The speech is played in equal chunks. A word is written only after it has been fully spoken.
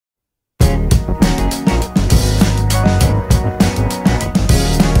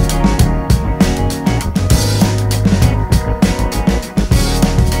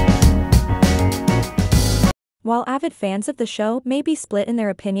While avid fans of the show may be split in their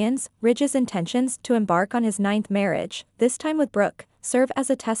opinions, Ridge's intentions to embark on his ninth marriage, this time with Brooke, serve as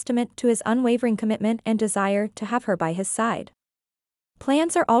a testament to his unwavering commitment and desire to have her by his side.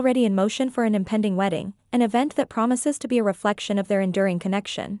 Plans are already in motion for an impending wedding, an event that promises to be a reflection of their enduring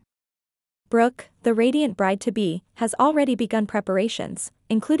connection. Brooke, the radiant bride-to-be, has already begun preparations,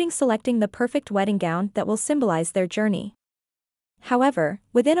 including selecting the perfect wedding gown that will symbolize their journey. However,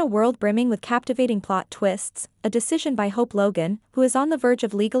 within a world brimming with captivating plot twists, a decision by Hope Logan, who is on the verge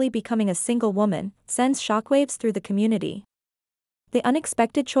of legally becoming a single woman, sends shockwaves through the community. The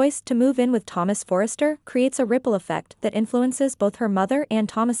unexpected choice to move in with Thomas Forrester creates a ripple effect that influences both her mother and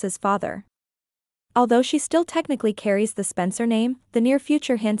Thomas's father. Although she still technically carries the Spencer name, the near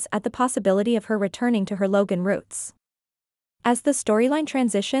future hints at the possibility of her returning to her Logan roots. As the storyline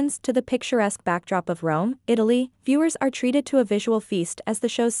transitions to the picturesque backdrop of Rome, Italy, viewers are treated to a visual feast as the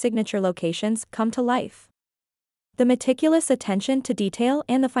show's signature locations come to life. The meticulous attention to detail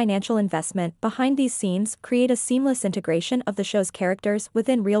and the financial investment behind these scenes create a seamless integration of the show's characters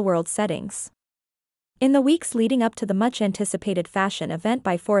within real-world settings. In the weeks leading up to the much-anticipated fashion event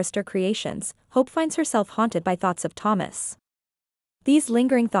by Forrester Creations, Hope finds herself haunted by thoughts of Thomas. These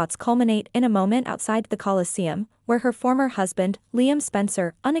lingering thoughts culminate in a moment outside the Colosseum, where her former husband, Liam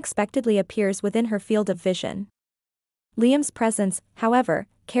Spencer, unexpectedly appears within her field of vision. Liam's presence, however,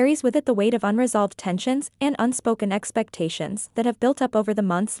 carries with it the weight of unresolved tensions and unspoken expectations that have built up over the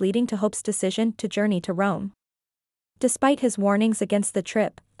months leading to Hope's decision to journey to Rome. Despite his warnings against the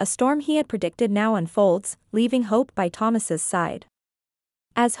trip, a storm he had predicted now unfolds, leaving Hope by Thomas's side.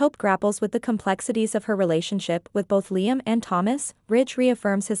 As Hope grapples with the complexities of her relationship with both Liam and Thomas, Ridge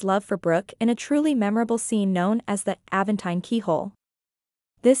reaffirms his love for Brooke in a truly memorable scene known as the Aventine Keyhole.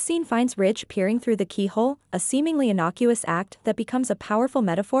 This scene finds Ridge peering through the keyhole, a seemingly innocuous act that becomes a powerful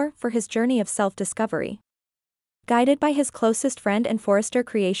metaphor for his journey of self-discovery. Guided by his closest friend and Forrester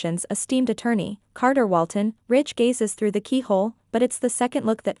Creations' esteemed attorney, Carter Walton, Ridge gazes through the keyhole, but it's the second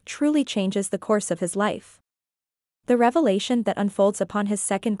look that truly changes the course of his life. The revelation that unfolds upon his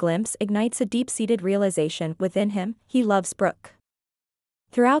second glimpse ignites a deep-seated realization within him: he loves Brooke.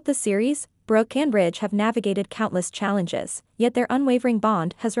 Throughout the series, Brooke and Ridge have navigated countless challenges, yet their unwavering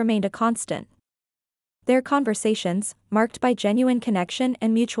bond has remained a constant. Their conversations, marked by genuine connection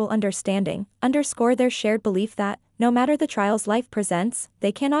and mutual understanding, underscore their shared belief that, no matter the trials life presents,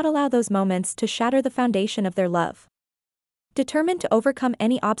 they cannot allow those moments to shatter the foundation of their love. Determined to overcome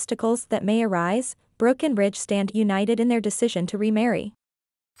any obstacles that may arise, Brooke and Ridge stand united in their decision to remarry.